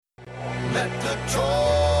let the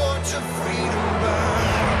torch of freedom burn.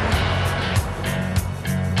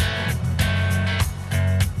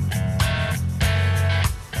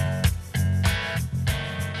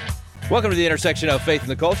 Welcome to the intersection of faith and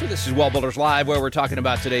the culture. This is Wallbuilders Live, where we're talking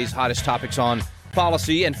about today's hottest topics on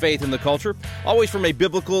policy and faith in the culture, always from a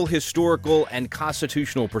biblical, historical, and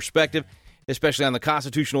constitutional perspective, especially on the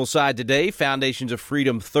constitutional side today, Foundations of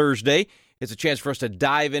Freedom Thursday. It's a chance for us to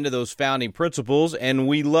dive into those founding principles, and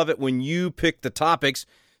we love it when you pick the topics.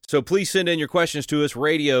 So please send in your questions to us,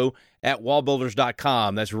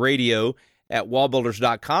 radio@wallbuilders.com. That's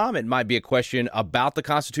radio@wallbuilders.com. It might be a question about the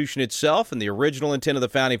Constitution itself and the original intent of the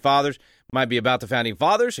Founding Fathers. It might be about the Founding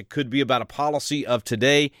Fathers. It could be about a policy of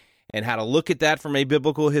today and how to look at that from a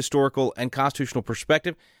biblical, historical, and constitutional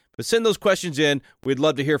perspective. But send those questions in. We'd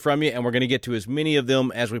love to hear from you, and we're going to get to as many of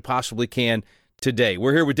them as we possibly can today.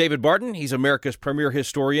 We're here with David Barton. He's America's premier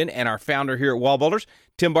historian and our founder here at Wallbuilders.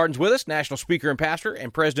 Tim Barton's with us, national speaker and pastor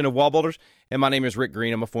and president of Wallbuilders. And my name is Rick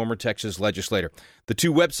Green. I'm a former Texas legislator. The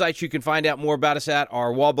two websites you can find out more about us at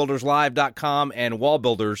are wallbuilderslive.com and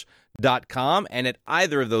wallbuilders.com. And at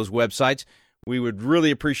either of those websites, we would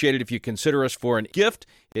really appreciate it if you consider us for a gift.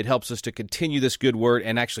 It helps us to continue this good word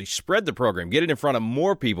and actually spread the program, get it in front of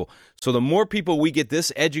more people. So the more people we get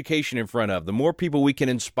this education in front of, the more people we can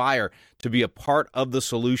inspire to be a part of the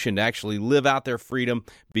solution, to actually live out their freedom,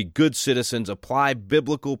 be good citizens, apply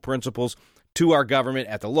biblical principles to our government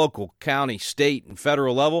at the local, county, state, and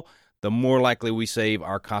federal level, the more likely we save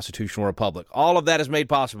our constitutional republic. All of that is made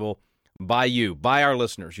possible by you, by our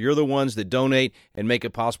listeners. You're the ones that donate and make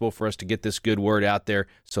it possible for us to get this good word out there.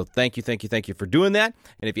 So thank you for doing that.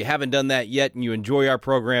 And if you haven't done that yet and you enjoy our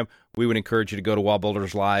program, we would encourage you to go to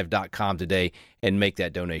wallbuilderslive.com today and make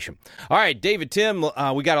that donation. All right, David, Tim,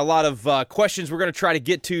 we got a lot of questions we're going to try to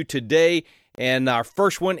get to today. And our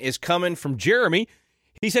first one is coming from Jeremy.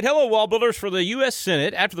 He said, "Hello, Wallbuilders. For the U.S.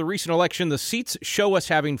 Senate, after the recent election, the seats show us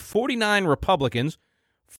having 49 Republicans,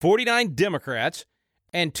 49 Democrats,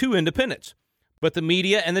 and 2 independents. But the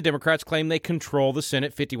media and the Democrats claim they control the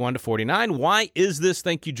Senate 51-49. Why is this?"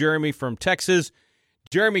 Thank you, Jeremy from Texas.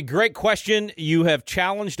 Jeremy, great question. You have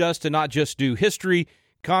challenged us to not just do history,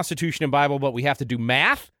 Constitution, and Bible, but we have to do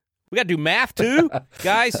math. We got to do math too,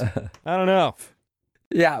 guys. I don't know.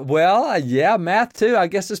 Yeah, well, math too. I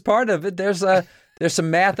guess it's part of it. There's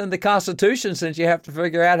some math in the Constitution, since you have to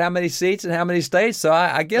figure out how many seats and how many states. So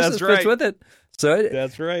I guess it fits with it. So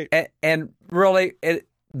that's right. And really,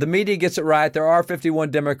 the media gets it right. There are 51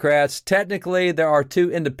 Democrats. Technically, there are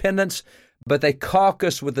 2 independents, but they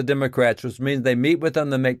caucus with the Democrats, which means they meet with them,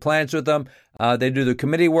 they make plans with them, they do the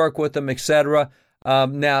committee work with them, etc.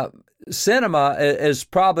 Now, Sinema is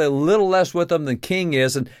probably a little less with them than King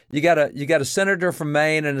is, and you got a senator from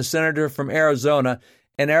Maine and a senator from Arizona.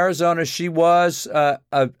 In Arizona, she was a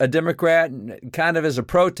Democrat, and kind of as a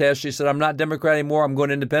protest, she said, "I'm not Democrat anymore, I'm going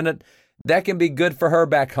independent." That can be good for her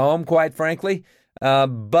back home, quite frankly.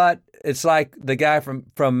 But it's like the guy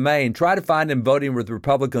from Maine. Try to find him voting with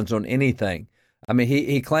Republicans on anything. I mean,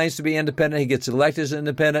 he claims to be independent. He gets elected as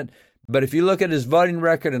independent. But if you look at his voting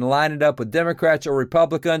record and line it up with Democrats or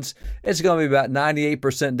Republicans, it's going to be about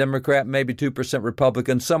 98% Democrat, maybe 2%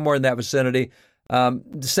 Republican, somewhere in that vicinity.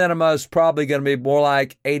 Sinema is probably going to be more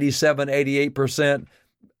like 87, 88%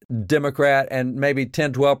 Democrat and maybe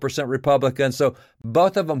 10, 12% Republican. So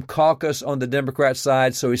both of them caucus on the Democrat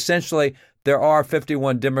side. So essentially, there are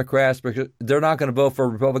 51 Democrats because they're not going to vote for a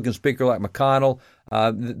Republican speaker like McConnell.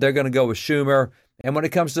 They're going to go with Schumer. And when it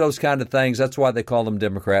comes to those kind of things, that's why they call them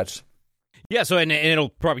Democrats. Yeah, so and it'll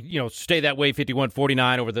probably stay that way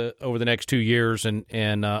 51-49 over the next 2 years, and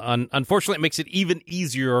unfortunately it makes it even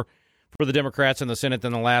easier for the Democrats in the Senate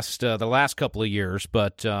than the last couple of years.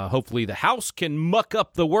 But hopefully the House can muck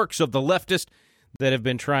up the works of the leftists that have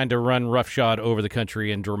been trying to run roughshod over the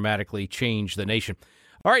country and dramatically change the nation.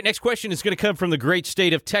 All right, next question is going to come from the great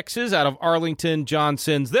state of Texas, out of Arlington. John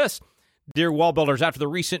sends this. "Dear Wallbuilders, after the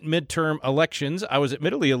recent midterm elections, I was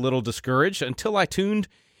admittedly a little discouraged until I tuned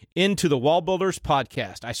into the Wallbuilders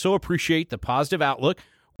podcast. I so appreciate the positive outlook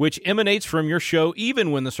which emanates from your show,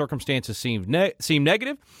 even when the circumstances seem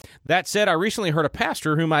negative. That said, I recently heard a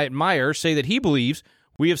pastor whom I admire say that he believes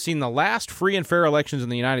we have seen the last free and fair elections in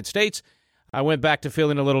the United States. I went back to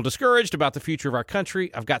feeling a little discouraged about the future of our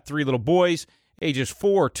country. I've got 3 little boys, ages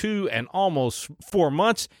 4, 2, and almost 4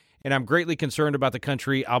 months, and I'm greatly concerned about the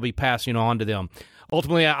country I'll be passing on to them.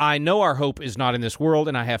 Ultimately, I know our hope is not in this world,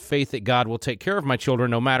 and I have faith that God will take care of my children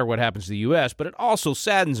no matter what happens to the U.S., but it also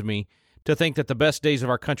saddens me to think that the best days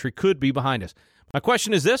of our country could be behind us. My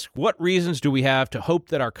question is this: what reasons do we have to hope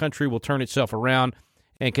that our country will turn itself around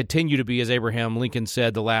and continue to be, as Abraham Lincoln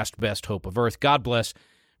said, the last best hope of earth? God bless.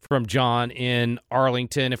 from John in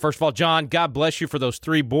Arlington. And first of all, John, God bless you for those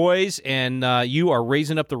 3 boys, and you are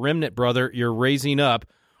raising up the remnant, brother. You're raising up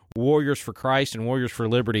warriors for Christ and warriors for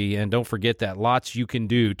liberty, and don't forget that. Lots you can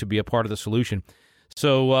do to be a part of the solution.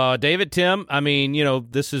 So, David, Tim, I mean,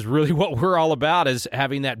 this is really what we're all about, is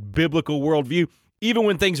having that biblical worldview, even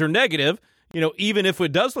when things are negative, even if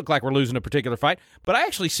it does look like we're losing a particular fight. But I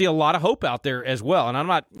actually see a lot of hope out there as well. And I'm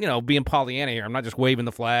not, being Pollyanna here. I'm not just waving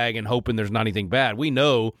the flag and hoping there's not anything bad. We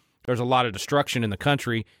know there's a lot of destruction in the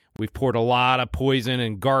country. We've poured a lot of poison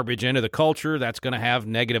and garbage into the culture. That's going to have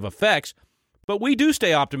negative effects. But we do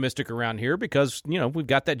stay optimistic around here because, we've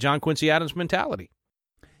got that John Quincy Adams mentality.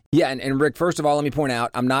 Yeah, and Rick, first of all, let me point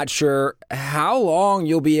out, I'm not sure how long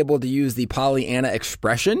you'll be able to use the Pollyanna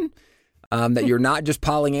expression, that you're not just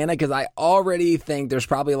Pollyanna, because I already think there's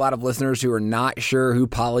probably a lot of listeners who are not sure who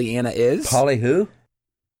Pollyanna is. Polly who?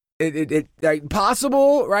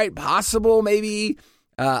 Possible, right? Possible, maybe.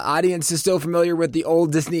 Audience is still familiar with the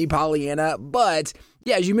old Disney Pollyanna, but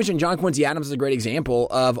yeah, as you mentioned, John Quincy Adams is a great example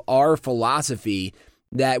of our philosophy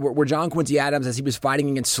that where John Quincy Adams, as he was fighting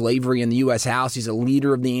against slavery in the U.S. House, he's a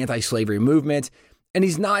leader of the anti-slavery movement, and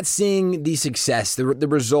he's not seeing the success, the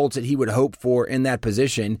results that he would hope for in that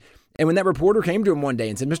position. And when that reporter came to him one day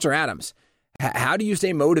and said, Mr. Adams, how do you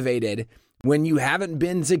stay motivated when you haven't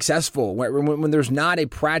been successful, when there's not a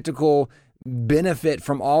practical benefit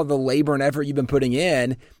from all the labor and effort you've been putting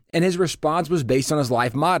in? And his response was based on his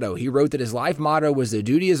life motto. He wrote that his life motto was, the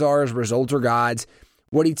duty is ours, results are God's.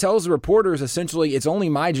 What he tells the reporter is essentially, it's only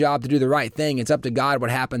my job to do the right thing. It's up to God what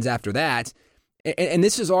happens after that. And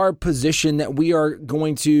this is our position that we are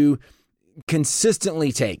going to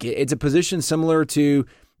consistently take. It's a position similar to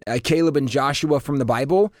Caleb and Joshua from the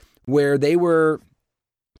Bible, where they were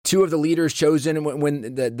 2 of the leaders chosen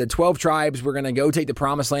when the 12 tribes were going to go take the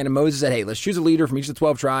promised land. And Moses said, hey, let's choose a leader from each of the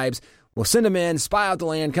 12 tribes. We'll send them in, spy out the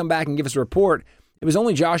land, come back and give us a report. It was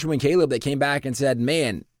only Joshua and Caleb that came back and said,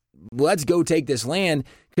 man, let's go take this land,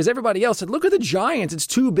 because everybody else said, look at the giants. It's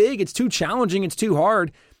too big. It's too challenging. It's too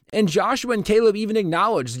hard. And Joshua and Caleb even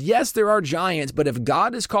acknowledged, yes, there are giants, but if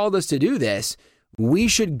God has called us to do this, we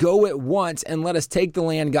should go at once and let us take the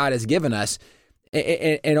land God has given us.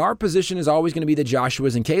 And our position is always going to be the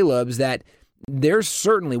Joshuas and Calebs, that there's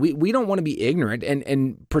certainly, we don't want to be ignorant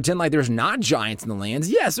and pretend like there's not giants in the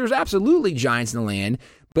lands. Yes, there's absolutely giants in the land,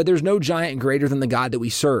 but there's no giant greater than the God that we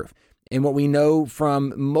serve. And what we know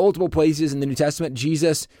from multiple places in the New Testament,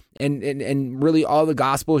 Jesus and really all the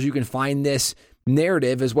Gospels, you can find this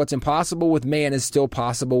narrative is what's impossible with man is still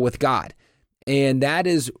possible with God. And that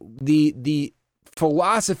is the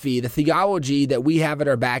philosophy, the theology that we have at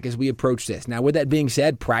our back as we approach this. Now, with that being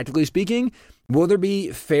said, practically speaking, will there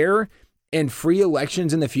be fair and free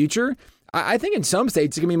elections in the future? I think in some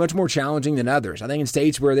states it can be much more challenging than others. I think in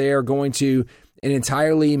states where they are going to an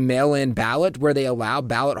entirely mail-in ballot, where they allow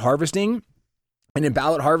ballot harvesting, and in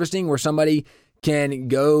ballot harvesting where somebody can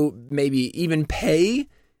go maybe even pay,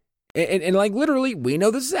 and like literally, we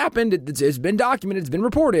know this has happened, it's been documented, it's been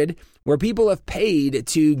reported, where people have paid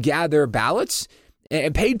to gather ballots,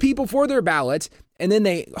 and paid people for their ballots, and then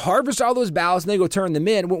they harvest all those ballots and they go turn them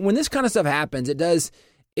in. When this kind of stuff happens, it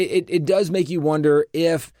does make you wonder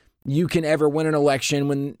if you can ever win an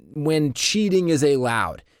election when cheating is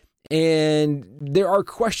allowed. And there are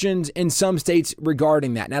questions in some states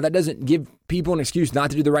regarding that. Now, that doesn't give people an excuse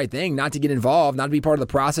not to do the right thing, not to get involved, not to be part of the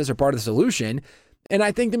process or part of the solution. And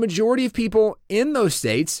I think the majority of people in those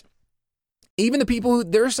states, even the people who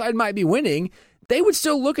their side might be winning, they would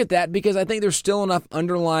still look at that, because I think there's still enough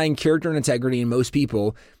underlying character and integrity in most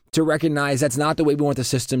people to recognize that's not the way we want the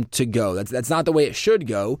system to go. That's not the way it should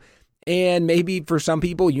go. And maybe for some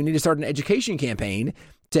people, you need to start an education campaign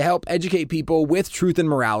to help educate people with truth and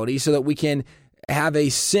morality so that we can have a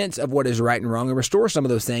sense of what is right and wrong and restore some of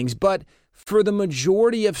those things. But for the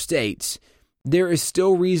majority of states, there is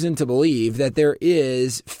still reason to believe that there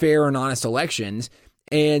is fair and honest elections.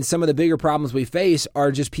 And some of the bigger problems we face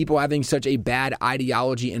are just people having such a bad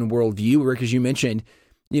ideology and worldview. Rick, as you mentioned,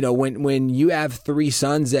 when you have 3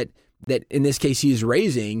 sons that in this case he's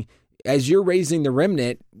raising, as you're raising the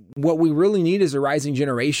remnant, what we really need is a rising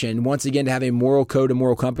generation, once again, to have a moral code and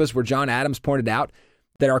moral compass, where John Adams pointed out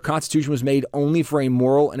that our Constitution was made only for a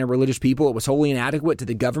moral and a religious people. It was wholly inadequate to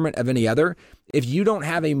the government of any other. If you don't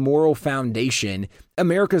have a moral foundation,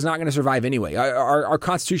 America's not going to survive anyway. Our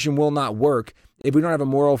Constitution will not work if we don't have a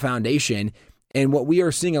moral foundation. And what we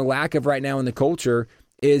are seeing a lack of right now in the culture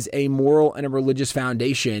is a moral and a religious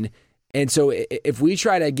foundation. And so if we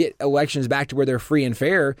try to get elections back to where they're free and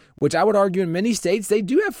fair, which I would argue in many states, they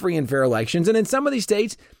do have free and fair elections. And in some of these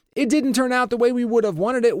states, it didn't turn out the way we would have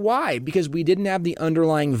wanted it. Why? Because we didn't have the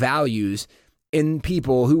underlying values in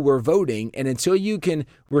people who were voting. And until you can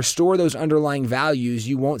restore those underlying values,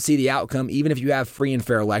 you won't see the outcome, even if you have free and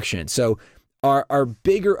fair elections. So our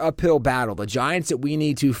bigger uphill battle, the giants that we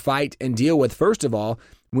need to fight and deal with, first of all,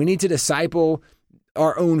 we need to disciple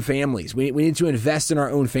our own families. We need to invest in our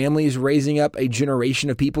own families, raising up a generation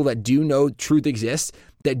of people that do know truth exists,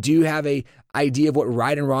 that do have a idea of what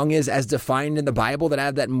right and wrong is as defined in the Bible, that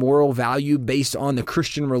have that moral value based on the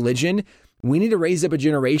Christian religion. We need to raise up a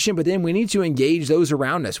generation, but then we need to engage those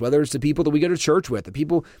around us, whether it's the people that we go to church with, the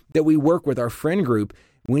people that we work with, our friend group.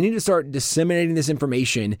 We need to start disseminating this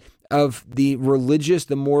information of the religious,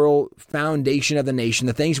 the moral foundation of the nation,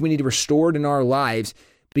 the things we need to restore in our lives.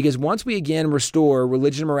 Because once we again restore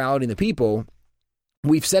religion and morality in the people,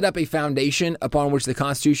 we've set up a foundation upon which the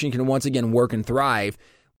Constitution can once again work and thrive.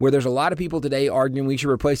 Where there's a lot of people today arguing we should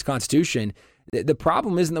replace the Constitution. The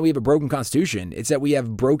problem isn't that we have a broken Constitution. It's that we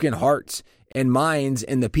have broken hearts and minds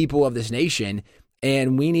in the people of this nation.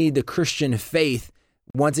 And we need the Christian faith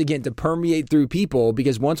once again to permeate through people,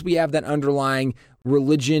 because once we have that underlying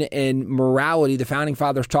religion and morality the Founding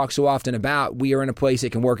Fathers talk so often about, we are in a place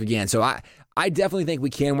that can work again. So I definitely think we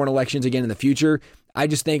can win elections again in the future. I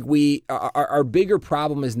just think our bigger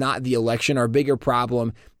problem is not the election. Our bigger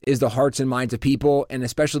problem is the hearts and minds of people, and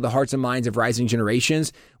especially the hearts and minds of rising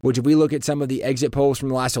generations, which if we look at some of the exit polls from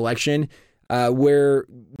the last election, where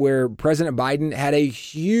President Biden had a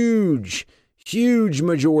huge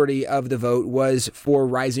majority of the vote was for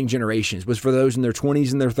rising generations, was for those in their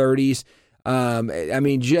 20s and their 30s. I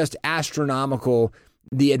mean, just astronomical,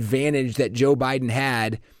 the advantage that Joe Biden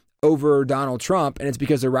had over Donald Trump. And it's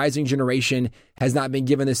because the rising generation has not been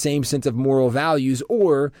given the same sense of moral values,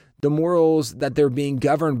 or the morals that they're being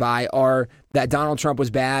governed by are that Donald Trump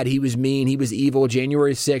was bad, he was mean, he was evil,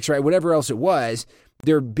 January 6th, right? Whatever else it was,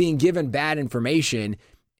 they're being given bad information.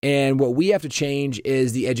 And what we have to change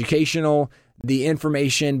is the educational, the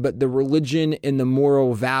information, but the religion and the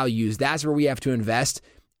moral values. That's where we have to invest.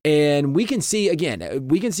 And we can see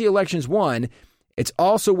elections won. It's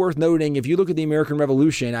also worth noting, if you look at the American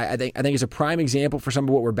Revolution, I think it's a prime example for some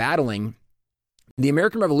of what we're battling. The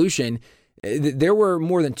American Revolution, there were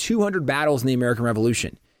more than 200 battles in the American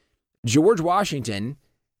Revolution. George Washington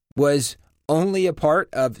was only a part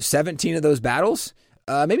of 17 of those battles,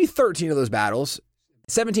 maybe 13 of those battles,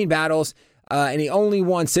 17 battles, and he only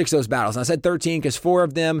won 6 of those battles. And I said 13 because 4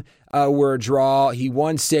 of them were a draw. He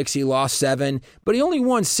won 6, he lost 7, but he only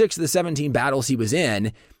won 6 of the 17 battles he was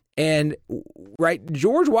in. And right,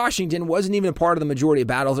 George Washington wasn't even a part of the majority of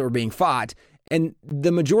battles that were being fought. And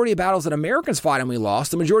the majority of battles that Americans fought and we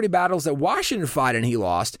lost, the majority of battles that Washington fought and he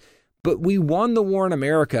lost. But we won the war in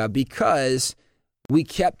America because we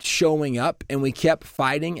kept showing up and we kept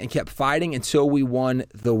fighting until we won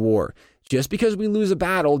the war. Just because we lose a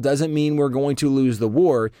battle doesn't mean we're going to lose the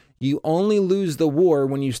war. You only lose the war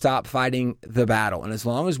when you stop fighting the battle. And as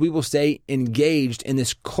long as we will stay engaged in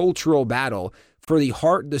this cultural battle for the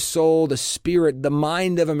heart, the soul, the spirit, the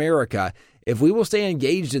mind of America, if we will stay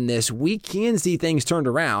engaged in this, we can see things turned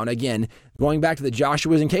around. Again, going back to the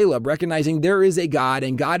Joshuas and Caleb, recognizing there is a God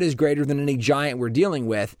and God is greater than any giant we're dealing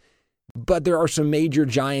with. But there are some major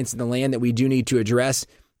giants in the land that we do need to address.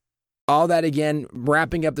 All that, again,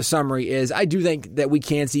 wrapping up the summary is I do think that we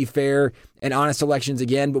can see fair and honest elections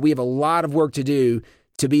again, but we have a lot of work to do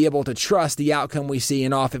to be able to trust the outcome we see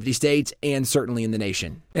in all 50 states and certainly in the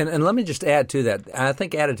nation. And let me just add to that. I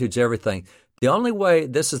think attitude's everything. The only way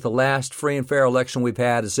this is the last free and fair election we've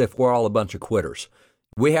had is if we're all a bunch of quitters.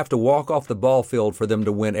 We have to walk off the ball field for them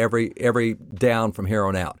to win every down from here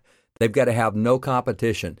on out. They've got to have no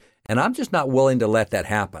competition. And I'm just not willing to let that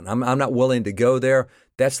happen. I'm not willing to go there.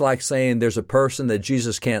 That's like saying there's a person that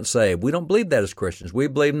Jesus can't save. We don't believe that as Christians. We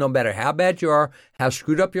believe no matter how bad you are, how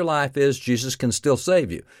screwed up your life is, Jesus can still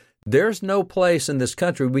save you. There's no place in this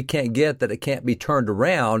country we can't get that it can't be turned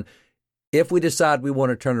around if we decide we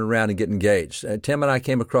want to turn it around and get engaged. Tim and I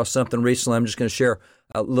came across something recently. I'm just going to share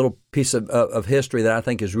a little piece of history that I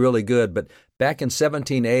think is really good. But back in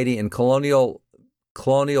 1780 in colonial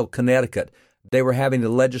Connecticut, they were having a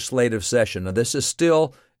legislative session. Now, this is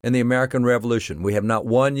still in the American Revolution. We have not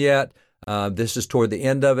won yet. This is toward the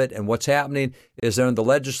end of it. And what's happening is they're in the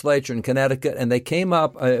legislature in Connecticut, and they came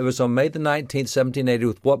up, it was on May the 19th, 1780,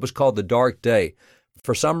 with what was called the Dark Day.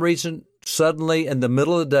 For some reason, suddenly in the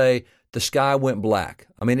middle of the day, the sky went black.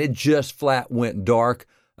 I mean, it just flat went dark.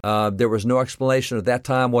 There was no explanation at that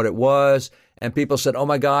time what it was. And people said, oh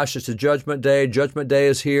my gosh, it's a Judgment Day. Judgment Day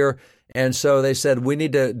is here. And so they said, we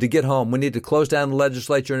need to get home. We need to close down the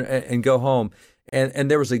legislature and go home.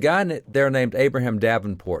 And there was a guy there named Abraham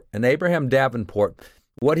Davenport. And Abraham Davenport,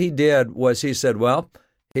 what he did was he said, well,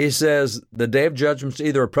 He says the day of judgment is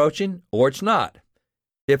either approaching or it's not.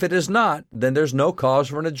 If it is not, then there's no cause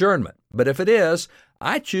for an adjournment. But if it is,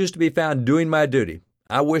 I choose to be found doing my duty.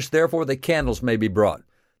 I wish, therefore, that candles may be brought.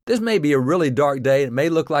 This may be a really dark day. It may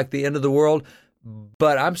look like the end of the world,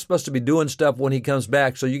 but I'm supposed to be doing stuff when he comes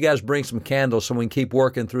back, so you guys bring some candles so we can keep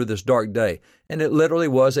working through this dark day. And it literally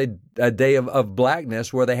was a day of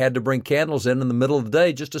blackness where they had to bring candles in the middle of the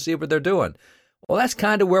day just to see what they're doing. Well, that's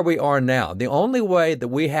kind of where we are now. The only way that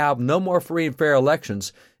we have no more free and fair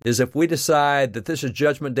elections is if we decide that this is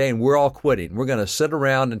Judgment Day and we're all quitting. We're going to sit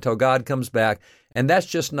around until God comes back, and that's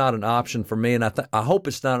just not an option for me, and I hope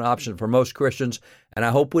it's not an option for most Christians, and I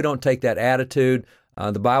hope we don't take that attitude.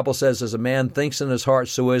 The Bible says, as a man thinks in his heart,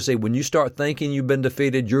 so is he. When you start thinking you've been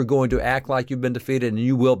defeated, you're going to act like you've been defeated, and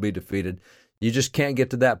you will be defeated. You just can't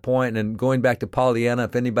get to that point. And going back to Pollyanna,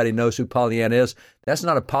 if anybody knows who Pollyanna is, that's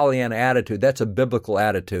not a Pollyanna attitude. That's a biblical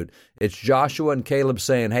attitude. It's Joshua and Caleb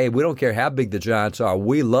saying, hey, we don't care how big the giants are.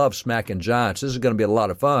 We love smacking giants. This is going to be a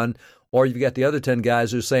lot of fun. Or you've got the other 10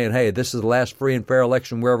 guys who are saying, hey, this is the last free and fair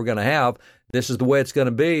election we're ever going to have. This is the way it's going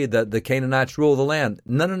to be, that the Canaanites rule the land.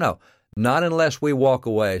 No. Not unless we walk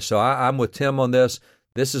away. So I'm with Tim on this.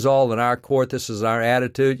 This is all in our court. This is our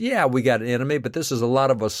attitude. Yeah, we got an enemy, but this is a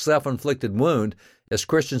lot of a self-inflicted wound. As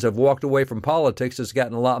Christians have walked away from politics, it's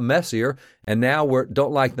gotten a lot messier, and now we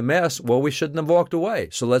don't like the mess. Well, we shouldn't have walked away.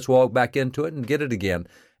 So let's walk back into it and get it again.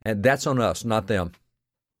 And that's on us, not them.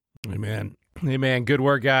 Amen. Amen. Good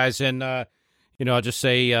word, guys. And, I'll just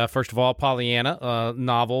say, first of all, Pollyanna, a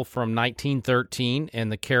novel from 1913,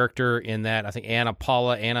 and the character in that, I think Anna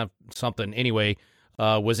something, anyway,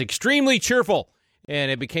 was extremely cheerful.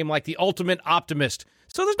 And it became like the ultimate optimist.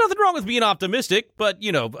 So there's nothing wrong with being optimistic, but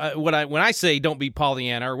when I say don't be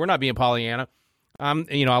Pollyanna, or we're not being Pollyanna, I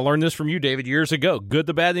learned this from you, David, years ago. Good,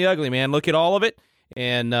 the bad, and the ugly, man. Look at all of it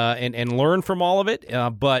and learn from all of it.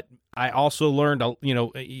 But I also learned,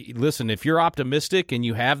 listen, if you're optimistic and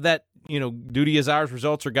you have that, duty is ours,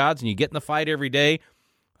 results are God's, and you get in the fight every day,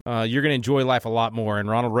 you're going to enjoy life a lot more. And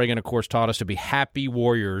Ronald Reagan, of course, taught us to be happy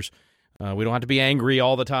warriors. We don't have to be angry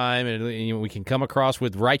all the time, and we can come across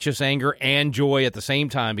with righteous anger and joy at the same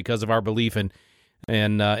time because of our belief and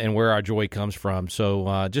where our joy comes from.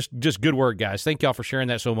 So just good word, guys. Thank y'all for sharing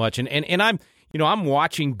that so much. And I'm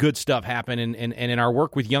watching good stuff happen, and in our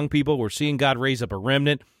work with young people, we're seeing God raise up a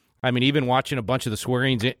remnant. I mean, even watching a bunch of the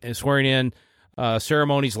swearing in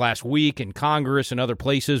ceremonies last week in Congress and other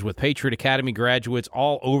places with Patriot Academy graduates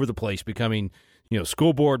all over the place becoming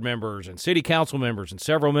school board members and city council members and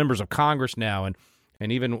several members of Congress now, and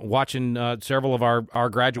even watching several of our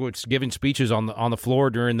graduates giving speeches on the floor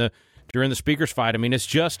during the speakers fight. I mean, it's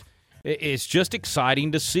just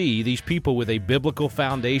exciting to see these people with a biblical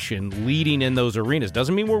foundation leading in those arenas.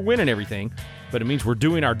 Doesn't mean we're winning everything, but it means we're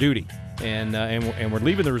doing our duty, and we're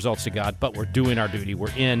leaving the results to God, but we're doing our duty.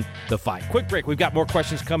 We're in the fight. Quick break. We've got more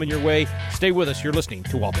questions coming your way. Stay with us. You're listening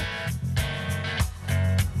to Wall Builders.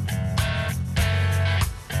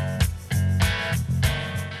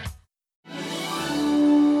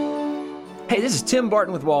 Hey, this is Tim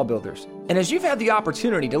Barton with Wall Builders. And as you've had the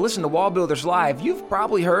opportunity to listen to Wall Builders Live, you've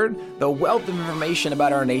probably heard the wealth of information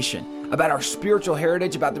about our nation, about our spiritual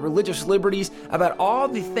heritage, about the religious liberties, about all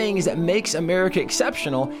the things that makes America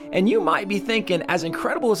exceptional. And you might be thinking, as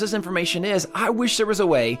incredible as this information is, I wish there was a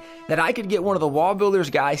way that I could get one of the Wall Builders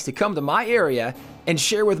guys to come to my area and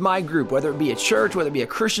share with my group, whether it be a church, whether it be a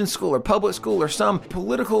Christian school or public school or some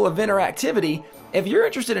political event or activity. If you're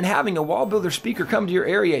interested in having a Wall Builder speaker come to your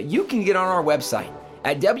area, you can get on our website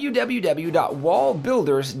at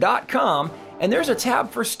www.wallbuilders.com, and there's a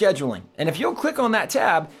tab for scheduling. And if you'll click on that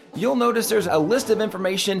tab, you'll notice there's a list of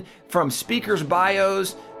information from speakers'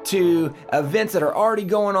 bios to events that are already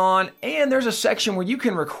going on, and there's a section where you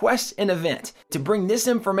can request an event to bring this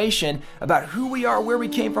information about who we are, where we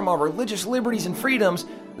came from, our religious liberties and freedoms.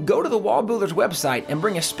 Go to the Wall Builders website and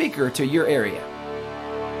bring a speaker to your area.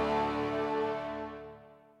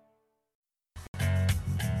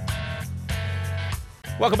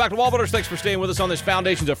 Welcome back to Wall Builders. Thanks for staying with us on this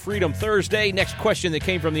Foundations of Freedom Thursday. Next question that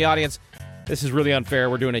came from the audience. This is really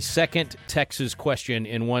unfair. We're doing a second Texas question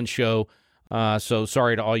in one show, so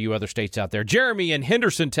sorry to all you other states out there. Jeremy in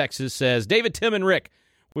Henderson, Texas says, David, Tim, and Rick,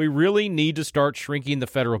 we really need to start shrinking the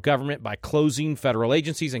federal government by closing federal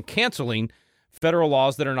agencies and canceling federal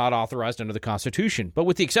laws that are not authorized under the Constitution. But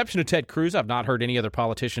with the exception of Ted Cruz, I've not heard any other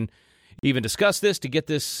politician even discuss this. To get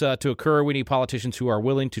this to occur, we need politicians who are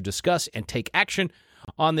willing to discuss and take action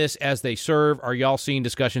on this as they serve. Are y'all seeing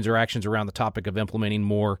discussions or actions around the topic of implementing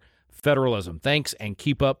more federalism? Thanks, and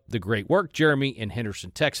keep up the great work. Jeremy in Henderson,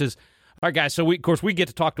 Texas. All right, guys, so we get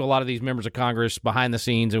to talk to a lot of these members of Congress behind the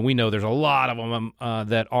scenes, and we know there's a lot of them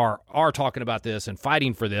that are talking about this and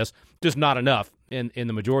fighting for this, just not enough in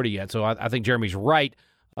the majority yet. So I think Jeremy's right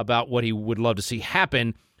about what he would love to see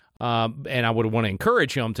happen, and I would want to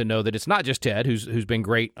encourage him to know that it's not just Ted, who's been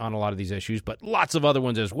great on a lot of these issues, but lots of other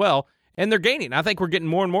ones as well, and they're gaining. I think we're getting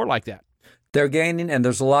more and more like that. They're gaining, and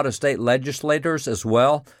there's a lot of state legislators as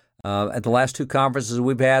well. At the last two conferences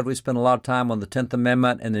we've had, we spent a lot of time on the 10th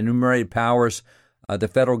Amendment and enumerated powers. The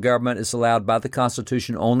federal government is allowed by the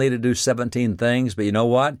Constitution only to do 17 things, but you know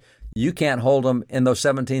what? You can't hold them in those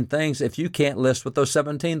 17 things if you can't list what those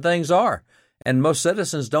 17 things are. And most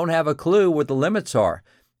citizens don't have a clue what the limits are.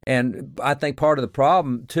 And I think part of the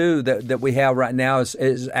problem, too, that we have right now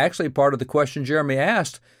is actually part of the question Jeremy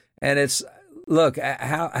asked, and it's, look,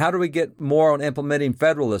 how do we get more on implementing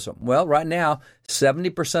federalism? Well, right now,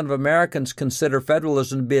 70% of Americans consider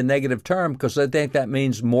federalism to be a negative term because they think that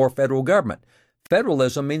means more federal government.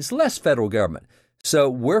 Federalism means less federal government. So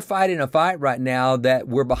we're fighting a fight right now that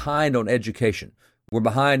we're behind on education. We're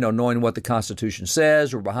behind on knowing what the Constitution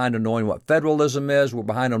says. We're behind on knowing what federalism is. We're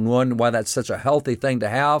behind on knowing why that's such a healthy thing to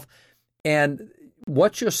have. And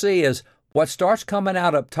what you'll see is what starts coming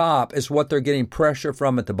out up top is what they're getting pressure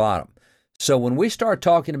from at the bottom. So when we start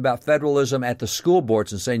talking about federalism at the school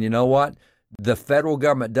boards and saying, you know what, the federal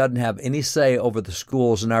government doesn't have any say over the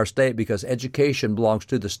schools in our state because education belongs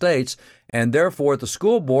to the states, and therefore at the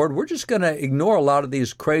school board, we're just going to ignore a lot of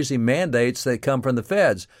these crazy mandates that come from the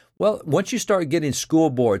feds. Well, once you start getting school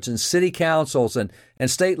boards and city councils and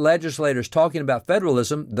state legislators talking about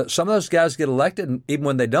federalism, some of those guys get elected, and even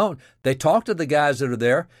when they don't, they talk to the guys that are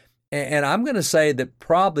there. And I'm going to say that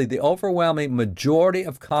probably the overwhelming majority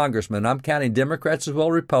of congressmen, I'm counting Democrats as well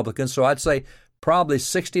as Republicans, so I'd say probably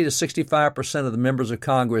 60 to 65% of the members of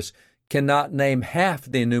Congress cannot name half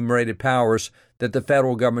the enumerated powers that the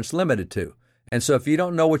federal government's limited to. And so if you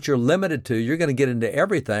don't know what you're limited to, you're going to get into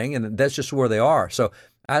everything, and that's just where they are. So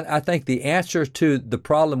I think the answer to the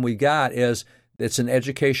problem we got is it's an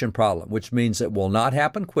education problem, which means it will not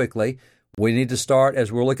happen quickly. We need to start, as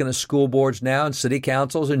we're looking at school boards now and city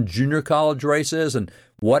councils and junior college races and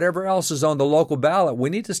whatever else is on the local ballot, we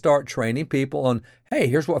need to start training people on, hey,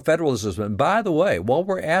 here's what federalism is. And by the way, while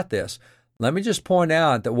we're at this, let me just point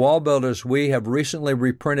out that Wall Builders, we have recently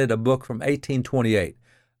reprinted a book from 1828.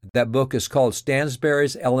 That book is called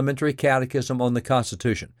Stansbury's Elementary Catechism on the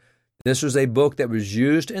Constitution. This was a book that was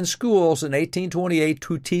used in schools in 1828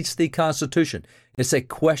 to teach the Constitution. It's a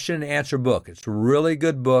question and answer book. It's a really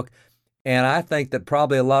good book. And I think that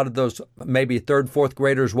probably a lot of those maybe third, fourth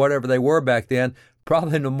graders, whatever they were back then,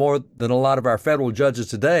 probably no more than a lot of our federal judges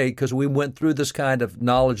today because we went through this kind of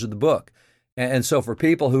knowledge of the book. And so for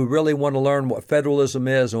people who really want to learn what federalism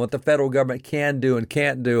is and what the federal government can do and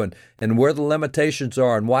can't do and where the limitations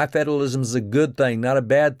are and why federalism is a good thing, not a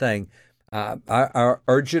bad thing, I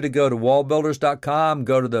urge you to go to wallbuilders.com,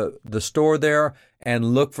 go to the store there,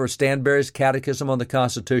 and look for Stansbury's Catechism on the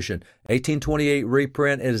Constitution. 1828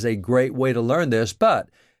 reprint. It is a great way to learn this, but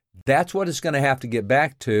that's what it's going to have to get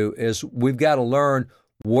back to is we've got to learn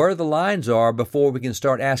where the lines are before we can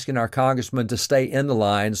start asking our congressmen to stay in the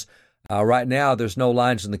lines. Right now, there's no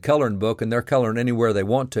lines in the coloring book, and they're coloring anywhere they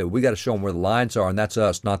want to. We got to show them where the lines are, and that's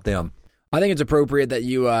us, not them. I think it's appropriate that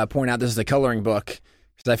you point out this is a coloring book,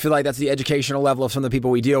 because I feel like that's the educational level of some of the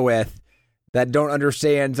people we deal with that don't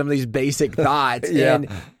understand some of these basic thoughts. Yeah. And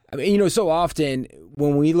I mean, so often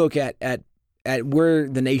when we look at where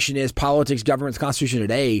the nation is, politics, government, Constitution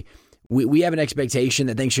today, we have an expectation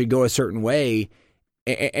that things should go a certain way.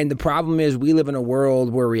 And the problem is we live in a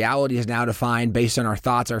world where reality is now defined based on our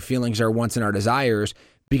thoughts, our feelings, our wants, and our desires,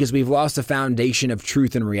 because we've lost the foundation of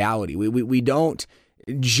truth and reality. We don't,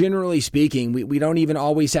 generally speaking, we don't even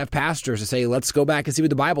always have pastors to say, let's go back and see what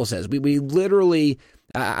the Bible says. We literally,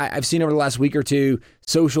 I've seen over the last week or two,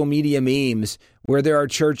 social media memes where there are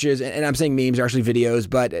churches, and I'm saying memes are actually videos,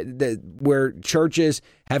 but where churches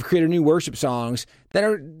have created new worship songs that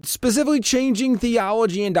are specifically changing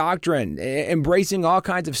theology and doctrine, embracing all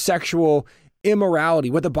kinds of sexual immorality,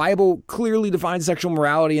 what the Bible clearly defines sexual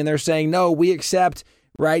morality, and they're saying, no, we accept,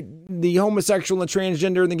 right, the homosexual and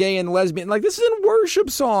transgender and the gay and the lesbian. Like, this is in worship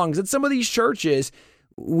songs. At some of these churches,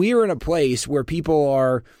 we are in a place where people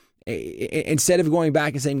are, instead of going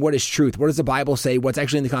back and saying, what is truth? What does the Bible say? What's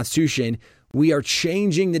actually in the Constitution? We are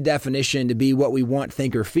changing the definition to be what we want,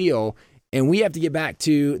 think, or feel. And we have to get back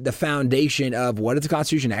to the foundation of what does the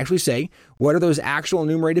Constitution actually say? What are those actual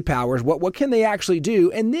enumerated powers? What can they actually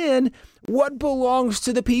do? And then what belongs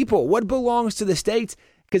to the people? What belongs to the states?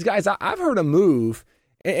 Because, guys, I've heard a move,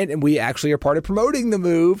 and we actually are part of promoting the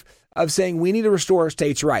move of saying we need to restore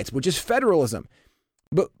states' rights, which is federalism.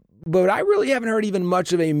 But But I really haven't heard even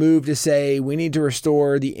much of a move to say we need to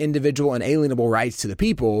restore the individual and alienable rights to the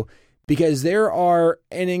people, because there are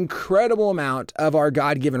an incredible amount of our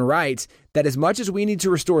God-given rights that, as much as we need to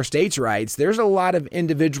restore states' rights, there's a lot of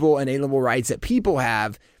individual and alienable rights that people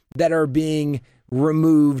have that are being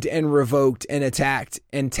removed and revoked and attacked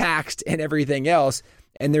and taxed and everything else.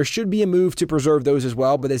 And there should be a move to preserve those as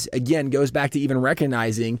well. But this, again, goes back to even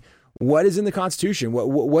recognizing what is in the Constitution.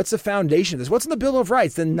 What's the foundation of this? What's in the Bill of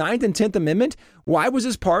Rights? The 9th and 10th Amendment? Why was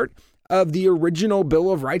this part of the original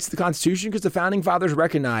Bill of Rights of the Constitution? Because the Founding Fathers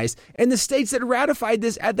recognized, and the states that ratified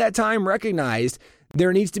this at that time recognized,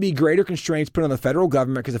 there needs to be greater constraints put on the federal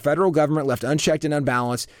government, because the federal government, left unchecked and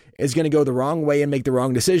unbalanced, is going to go the wrong way and make the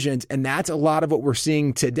wrong decisions. And that's a lot of what we're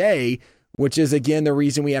seeing today, which is, again, the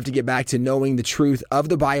reason we have to get back to knowing the truth of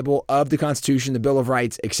the Bible, of the Constitution, the Bill of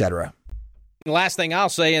Rights, etc. The last thing I'll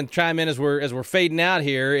say, and chime in as we're fading out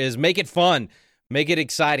here, is make it fun. Make it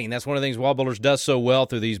exciting. That's one of the things Wall Builders does so well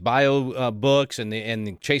through these bio books and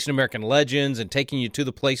the Chasing American Legends and taking you to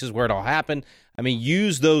the places where it all happened. I mean,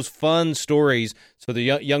 use those fun stories so the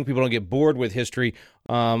young people don't get bored with history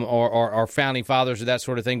or founding fathers or that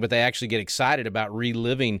sort of thing, but they actually get excited about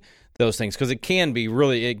reliving those things, because it can be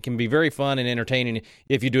very fun and entertaining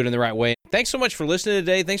if you do it in the right way. Thanks so much for listening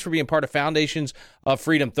today. Thanks for being part of Foundations of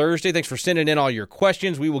Freedom Thursday. Thanks for sending in all your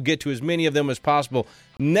questions. We will get to as many of them as possible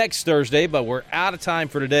next Thursday, but we're out of time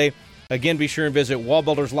for today. Again, be sure and visit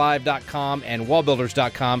wallbuilderslive.com and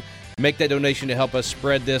wallbuilders.com. Make that donation to help us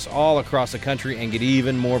spread this all across the country and get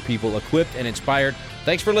even more people equipped and inspired.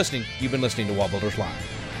 Thanks for listening. You've been listening to Wall Builders Live.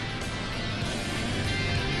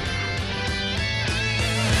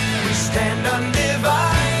 We stand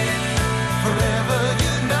undivided.